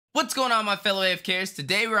What's going on, my fellow AFKers?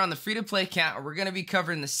 Today we're on the free-to-play account and we're going to be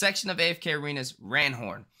covering the section of AFK Arena's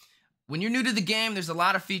Ranhorn. When you're new to the game, there's a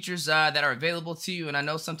lot of features that are available to you, and I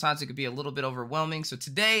know sometimes it could be a little bit overwhelming. So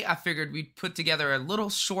today I figured we'd put together a little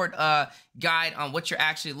short guide on what you're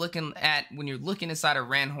actually looking at when you're looking inside of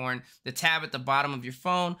Ranhorn, the tab at the bottom of your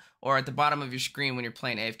phone or at the bottom of your screen when you're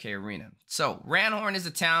playing AFK Arena. So Ranhorn is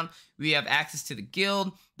a town. We have access to the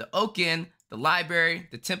guild, the Oak Inn, the library,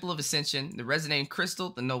 the Temple of Ascension, the Resonating Crystal,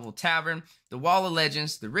 the Noble Tavern, the Wall of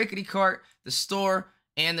Legends, the Rickety Cart, the store,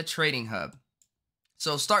 and the Trading Hub.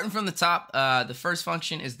 So starting from the top, the first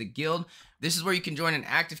function is the guild. This is where you can join an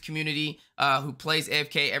active community who plays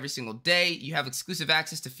AFK every single day. You have exclusive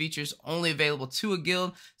access to features only available to a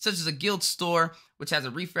guild, such as a guild store, which has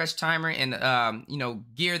a refresh timer and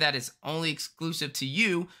gear that is only exclusive to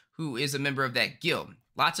you, who is a member of that guild.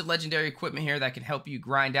 Lots of legendary equipment here that can help you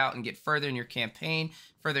grind out and get further in your campaign,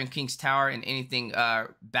 further in King's Tower, and anything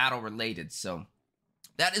battle related. So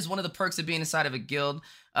that is one of the perks of being inside of a guild.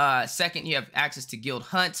 Second, you have access to guild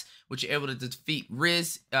hunts, which you're able to defeat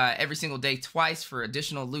Riz every single day twice for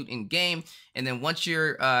additional loot in game. And then once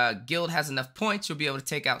your guild has enough points, you'll be able to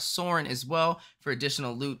take out Soren as well for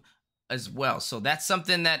additional loot as well. So that's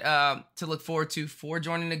something that to look forward to for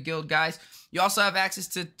joining a guild, guys. You also have access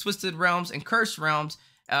to Twisted Realms and Cursed Realms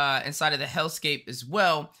inside of the Hellscape as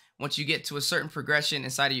well. Once you get to a certain progression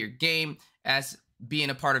inside of your game as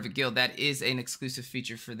being a part of a guild, that is an exclusive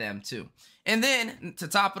feature for them too. And then to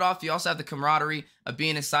top it off, you also have the camaraderie of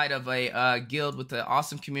being inside of a guild with an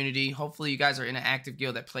awesome community. Hopefully you guys are in an active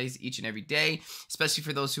guild that plays each and every day, especially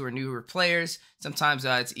for those who are newer players. Sometimes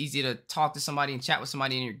it's easy to talk to somebody and chat with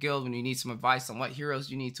somebody in your guild when you need some advice on what heroes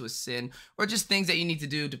you need to ascend, or just things that you need to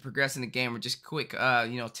do to progress in the game, or just quick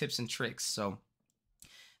tips and tricks. So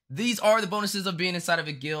these are the bonuses of being inside of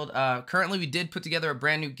a guild. Currently, we did put together a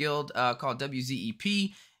brand new guild called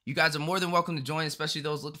WZEP. You guys are more than welcome to join, especially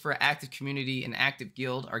those looking for an active community and active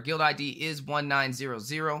guild. Our guild ID is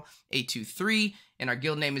 1900823, and our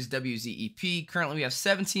guild name is WZEP. Currently, we have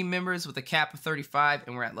 17 members with a cap of 35,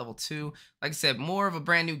 and we're at level 2. Like I said, more of a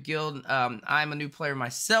brand new guild. I'm a new player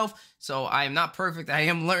myself, so I am not perfect. I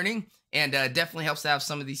am learning, and definitely helps to have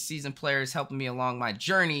some of these seasoned players helping me along my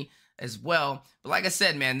journey as well. But like I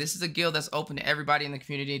said, man, this is a guild that's open to everybody in the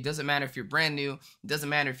community. It doesn't matter if you're brand new. It doesn't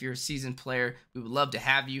matter if you're a seasoned player. We would love to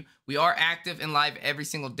have you. We are active and live every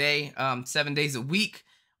single day, 7 days a week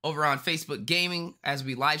over on Facebook Gaming as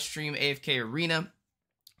we live stream AFK Arena.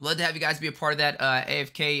 Love to have you guys be a part of that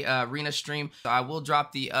AFK Arena stream. So I will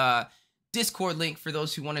drop the Discord link for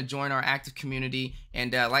those who want to join our active community.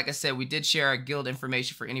 And like I said, we did share our guild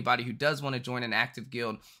information for anybody who does want to join an active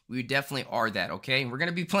guild. We definitely are that, okay? And we're going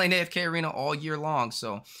to be playing AFK Arena all year long,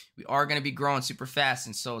 so we are going to be growing super fast.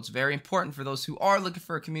 And so it's very important for those who are looking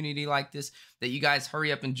for a community like this that you guys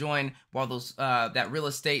hurry up and join while those that real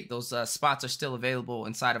estate, those spots are still available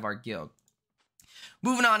inside of our guild.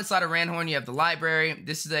 Moving on, inside of Ranhorn, you have the library.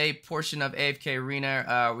 This is a portion of AFK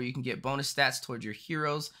Arena where you can get bonus stats towards your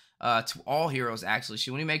heroes. To all heroes, actually.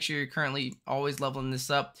 So when you make sure you're currently always leveling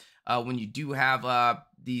this up when you do have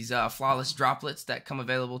these flawless droplets that come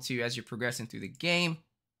available to you as you're progressing through the game.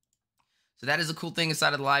 So that is a cool thing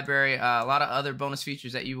inside of the library. A lot of other bonus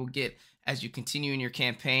features that you will get as you continue in your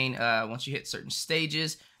campaign once you hit certain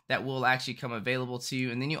stages that will actually come available to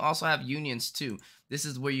you. And then you also have unions too. This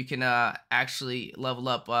is where you can actually level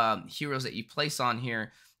up heroes that you place on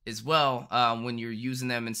here as well when you're using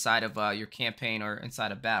them inside of your campaign or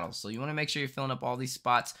inside of battles. So you want to make sure you're filling up all these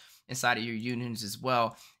spots inside of your unions as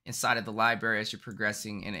well inside of the library as you're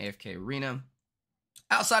progressing in AFK Arena.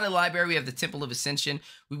 Outside of the library, we have the Temple of Ascension.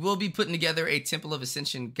 We will be putting together a Temple of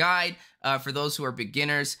Ascension guide for those who are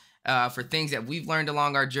beginners, for things that we've learned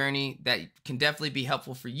along our journey that can definitely be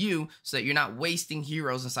helpful for you so that you're not wasting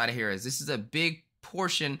heroes inside of heroes. This is a big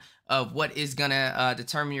portion of what is going to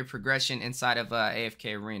determine your progression inside of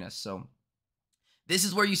AFK Arena. So this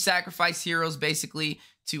is where you sacrifice heroes basically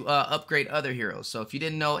to upgrade other heroes. So if you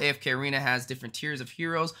didn't know, AFK Arena has different tiers of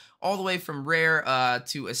heroes all the way from rare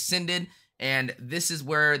to ascended, and this is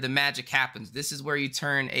where the magic happens. This is where you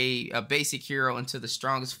turn a basic hero into the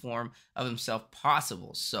strongest form of himself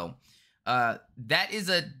possible. So that is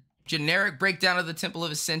a generic breakdown of the Temple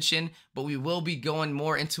of Ascension, but we will be going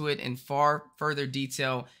more into it in far further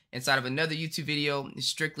detail inside of another YouTube video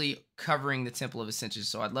strictly covering the Temple of Ascension.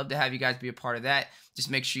 So I'd love to have you guys be a part of that.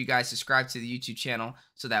 Just make sure you guys subscribe to the YouTube channel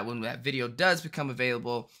so that when that video does become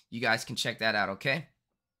available, you guys can check that out, okay?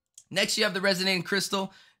 Next, you have the Resonating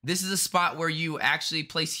Crystal. This is a spot where you actually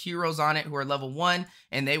place heroes on it who are level 1,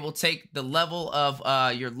 and they will take the level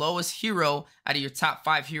of your lowest hero out of your top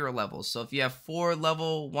 5 hero levels. So if you have 4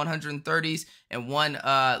 level 130s and 1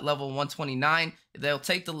 level 129, they'll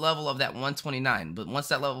take the level of that 129. But once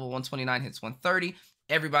that level 129 hits 130,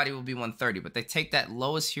 everybody will be 130, but they take that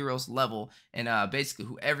lowest hero's level, and basically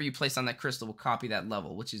whoever you place on that crystal will copy that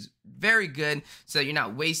level, which is very good, so you're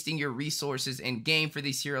not wasting your resources in game for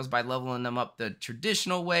these heroes by leveling them up the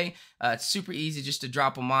traditional way. It's super easy just to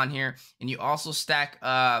drop them on here, and you also stack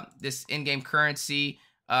this in-game currency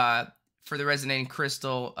for the resonating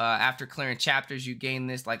crystal. After clearing chapters, you gain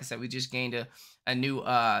this. Like I said, we just gained a new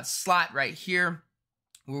slot right here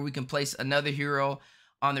where we can place another hero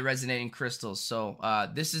on the resonating crystals. So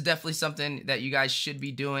this is definitely something that you guys should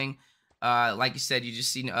be doing. Like you said, you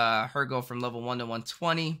just seen her go from level 1 to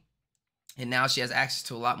 120, and now she has access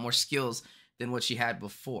to a lot more skills than what she had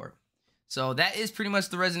before. So that is pretty much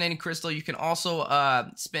the resonating crystal. You can also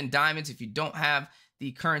spend diamonds if you don't have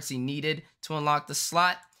the currency needed to unlock the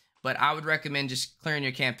slot, but I would recommend just clearing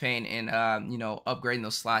your campaign and you know, upgrading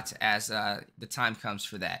those slots as the time comes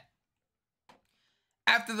for that.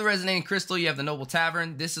 After the resonating crystal, you have the Noble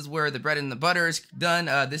Tavern. This is where the bread and the butter is done.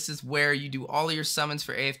 This is where you do all of your summons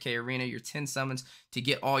for AFK Arena, your 10 summons to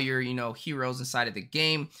get all your, you know, heroes inside of the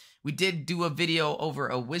game. We did do a video over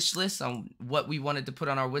a wish list on what we wanted to put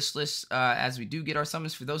on our wish list as we do get our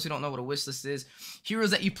summons. For those who don't know what a wish list is,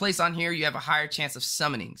 heroes that you place on here, you have a higher chance of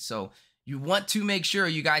summoning. So you want to make sure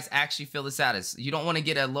you guys actually fill this out. You don't want to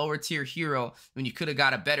get a lower tier hero when you could have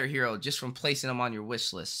got a better hero just from placing them on your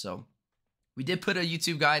wish list. So we did put a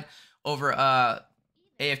YouTube guide over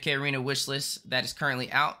AFK Arena wishlist that is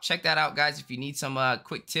currently out. Check that out, guys, if you need some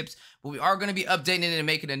quick tips. But we are going to be updating it and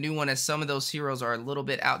making a new one, as some of those heroes are a little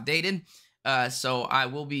bit outdated. So I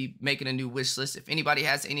will be making a new wish list. If anybody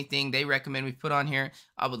has anything they recommend we put on here,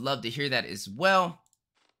 I would love to hear that as well.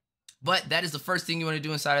 But that is the first thing you want to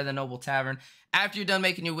do inside of the Noble Tavern. After you're done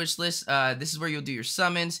making your wish list, this is where you'll do your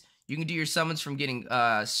summons. You can do your summons from getting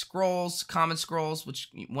scrolls, common scrolls, which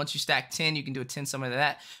once you stack 10, you can do a 10 summon of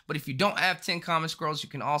that. But if you don't have 10 common scrolls, you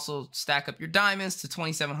can also stack up your diamonds to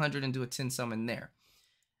 2,700 and do a 10 summon there.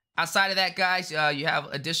 Outside of that, guys, you have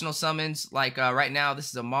additional summons. Like right now, this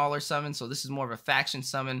is a Mauler summon, so this is more of a faction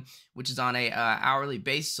summon, which is on a hourly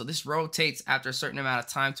basis. So this rotates after a certain amount of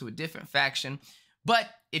time to a different faction. But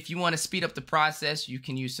if you want to speed up the process, you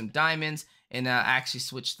can use some diamonds and actually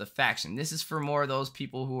switch the faction. This is for more of those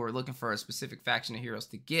people who are looking for a specific faction of heroes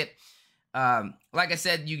to get. Like I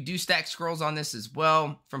said, you do stack scrolls on this as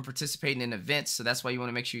well from participating in events, so that's why you want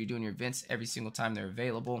to make sure you're doing your events every single time they're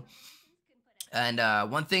available. And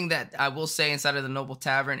one thing that I will say inside of the Noble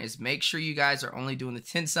Tavern is make sure you guys are only doing the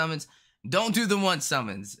 10 summons. Don't do the 1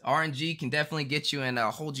 summons. RNG can definitely get you and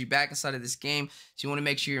hold you back inside of this game. So you want to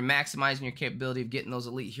make sure you're maximizing your capability of getting those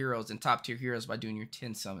elite heroes and top tier heroes by doing your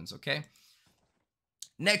 10 summons, okay?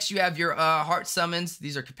 Next, you have your heart summons.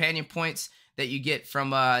 These are companion points that you get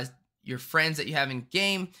from your friends that you have in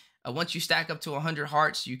game. Once you stack up to 100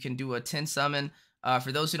 hearts, you can do a 10 summon.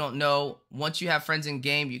 For those who don't know, once you have friends in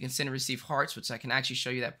game, you can send and receive hearts, which I can actually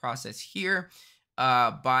show you that process here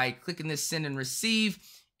by clicking this send and receive.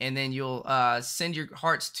 And then you'll send your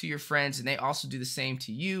hearts to your friends, and they also do the same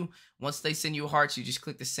to you. Once they send you hearts, you just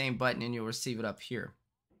click the same button and you'll receive it up here.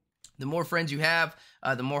 The more friends you have,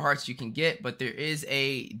 the more hearts you can get, but there is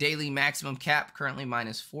a daily maximum cap, currently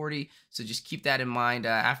 -40, so just keep that in mind.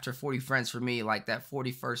 After 40 friends for me, like that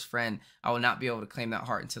 41st friend, I will not be able to claim that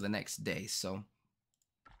heart until the next day. So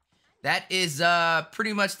that is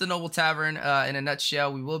pretty much the Noble Tavern in a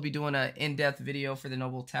nutshell. We will be doing an in-depth video for the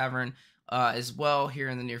Noble Tavern as well here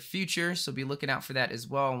in the near future, so be looking out for that as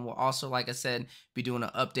well. And we'll also, like I said, be doing an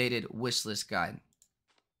updated wish list guide.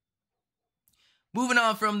 Moving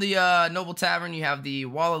on from the Noble Tavern, you have the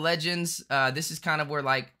Wall of Legends. This is kind of where,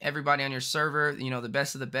 like, everybody on your server, you know, the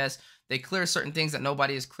best of the best, they clear certain things that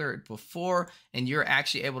nobody has cleared before, and you're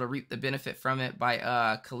actually able to reap the benefit from it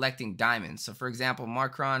by collecting diamonds. So, for example,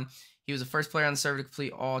 Markron, he was the first player on the server to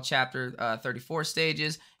complete all Chapter 34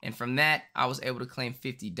 stages, and from that, I was able to claim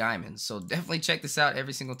 50 diamonds. So definitely check this out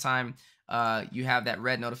every single time you have that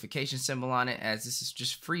red notification symbol on it, as this is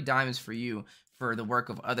just free diamonds for you for the work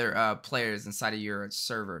of other players inside of your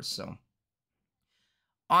servers. So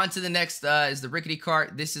on to the next is the Rickety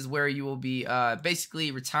Cart. This is where you will be basically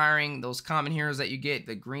retiring those common heroes that you get,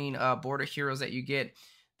 the green border heroes that you get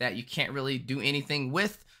that you can't really do anything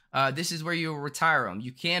with. This is where you'll retire them.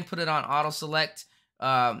 You can put it on auto select,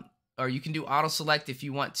 or you can do auto select if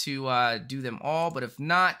you want to do them all, but if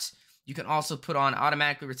not, You can also put on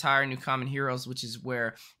automatically retire new common heroes, which is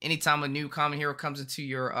where anytime a new common hero comes into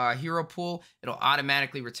your hero pool, it'll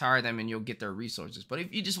automatically retire them and you'll get their resources. But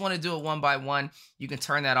if you just want to do it one by one, you can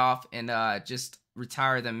turn that off and just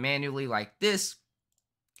retire them manually like this.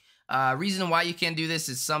 Reason why you can do this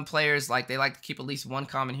is some players, they like to keep at least one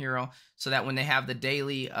common hero so that when they have the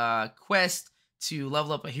daily quest to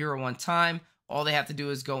level up a hero one time, all they have to do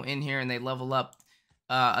is go in here and they level up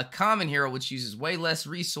a common hero, which uses way less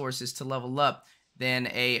resources to level up than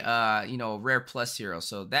a rare plus hero.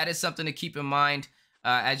 So that is something to keep in mind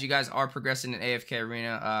as you guys are progressing in AFK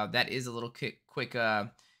Arena. That is a little quick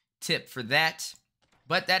tip for that.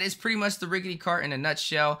 But that is pretty much the riggedy cart in a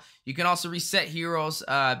nutshell. You can also reset heroes.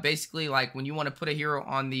 Basically, like when you want to put a hero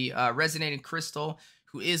on the Resonating Crystal,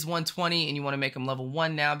 who is 120, and you want to make them level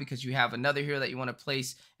 1 now because you have another hero that you want to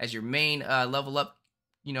place as your main level up,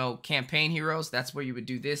 campaign heroes. That's where you would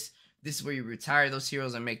do this. This is where you retire those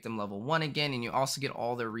heroes and make them level 1 again, and you also get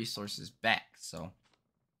all their resources back. So,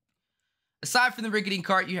 aside from the riggedy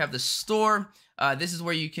cart, you have the store. This is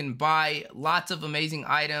where you can buy lots of amazing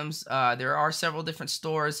items. There are several different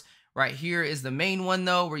stores. Right here is the main one,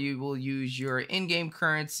 though, where you will use your in-game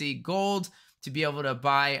currency, gold, to be able to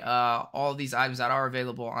buy all these items that are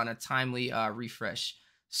available on a timely refresh.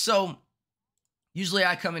 So, usually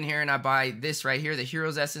I come in here and I buy this right here, the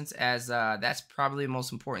Hero's Essence, as that's probably the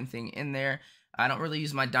most important thing in there. I don't really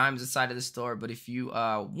use my dimes inside of the store, but if you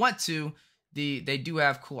want to, they do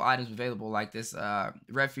have cool items available like this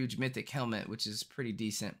Refuge Mythic Helmet, which is pretty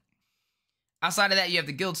decent. Outside of that, you have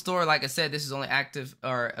the guild store. Like I said, this is only active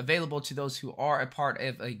or available to those who are a part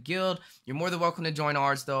of a guild. You're more than welcome to join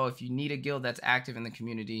ours, though. If you need a guild that's active in the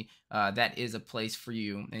community, that is a place for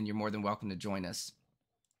you, and you're more than welcome to join us.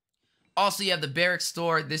 Also, you have the Barracks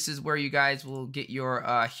store. This is where you guys will get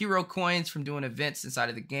your hero coins from doing events inside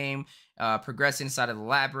of the game, progressing inside of the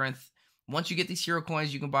labyrinth. Once you get these hero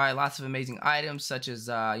coins, you can buy lots of amazing items, such as,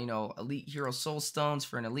 elite hero soul stones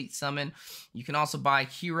for an elite summon. You can also buy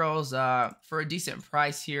heroes for a decent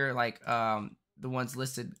price here, like the ones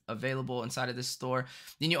listed available inside of this store.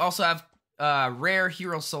 Then you also have rare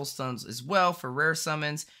hero soul stones as well for rare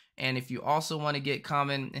summons. And if you also want to get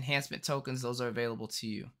common enhancement tokens, those are available to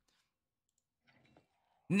you.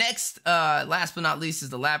 Next, last but not least, is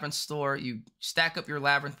the Labyrinth store. You stack up your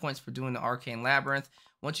Labyrinth points for doing the Arcane Labyrinth.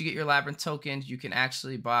 Once you get your Labyrinth tokens, you can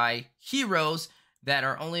actually buy heroes that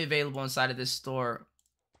are only available inside of this store.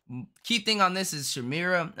 Key thing on this is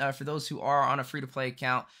Shamira. For those who are on a free-to-play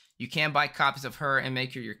account, you can buy copies of her and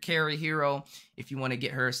make her your carry hero. If you want to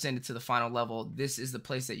get her ascended to the final level, this is the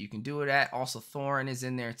place that you can do it at. Also, Thorin is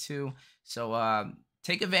in there too. So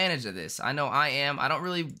take advantage of this. I know I am. I don't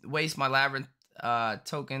really waste my Labyrinth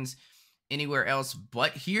tokens anywhere else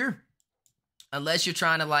but here. Unless you're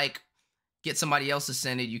trying to get somebody else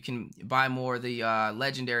ascended, you can buy more of the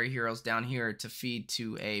legendary heroes down here to feed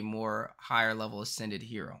to a more higher level ascended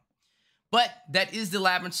hero. But that is the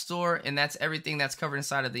Labyrinth store, and that's everything that's covered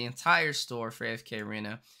inside of the entire store for AFK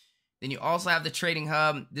Arena. Then you also have the trading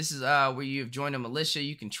hub. This is where you've joined a militia.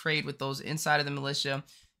 You can trade with those inside of the militia.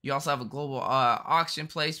 You also have a global auction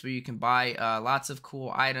place where you can buy lots of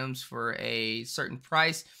cool items for a certain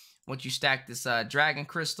price once you stack this dragon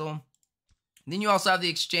crystal. Then you also have the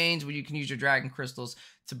exchange where you can use your dragon crystals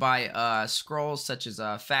to buy scrolls such as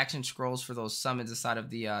faction scrolls for those summons inside of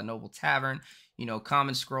the Noble Tavern.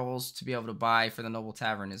 Common scrolls to be able to buy for the Noble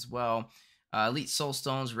Tavern as well. Elite soul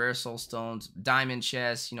stones, rare soul stones, diamond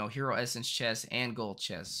chests, hero essence chests, and gold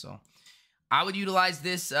chests. So I would utilize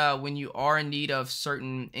this when you are in need of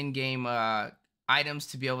certain in-game items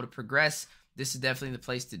to be able to progress. This is definitely the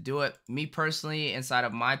place to do it. Me personally, inside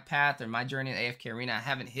of my path or my journey in AFK Arena, I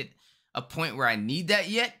haven't hit a point where I need that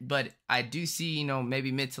yet, but I do see,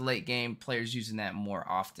 maybe mid to late game players using that more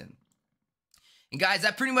often. And guys,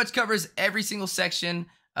 that pretty much covers every single section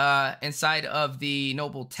inside of the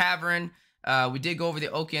Noble Tavern. We did go over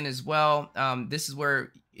the Oak Inn as well. This is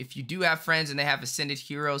where if you do have friends and they have ascended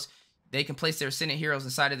heroes, they can place their ascended heroes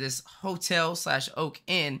inside of this hotel/Oak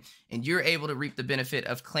Inn, and you're able to reap the benefit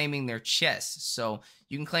of claiming their chests. So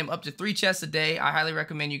you can claim up to 3 chests a day. I highly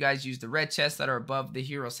recommend you guys use the red chests that are above the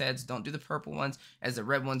heroes' heads. Don't do the purple ones, as the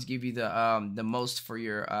red ones give you the most for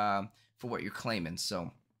your for what you're claiming.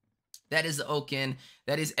 So that is the Oak Inn.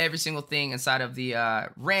 That is every single thing inside of the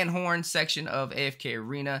Ranhorn section of AFK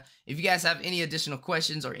Arena. If you guys have any additional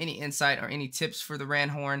questions or any insight or any tips for the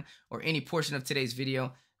Ranhorn or any portion of today's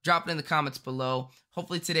video, drop it in the comments below.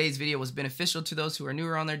 Hopefully today's video was beneficial to those who are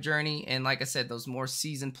newer on their journey. And like I said, those more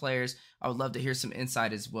seasoned players, I would love to hear some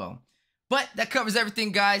insight as well. But that covers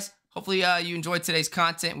everything, guys. hopefully you enjoyed today's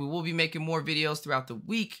content. We will be making more videos throughout the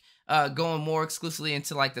week, going more exclusively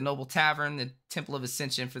into like the Noble Tavern, the Temple of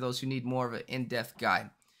Ascension, for those who need more of an in-depth guide.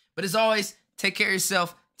 But as always, take care of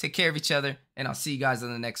yourself, take care of each other, and I'll see you guys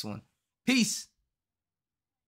on the next one. Peace.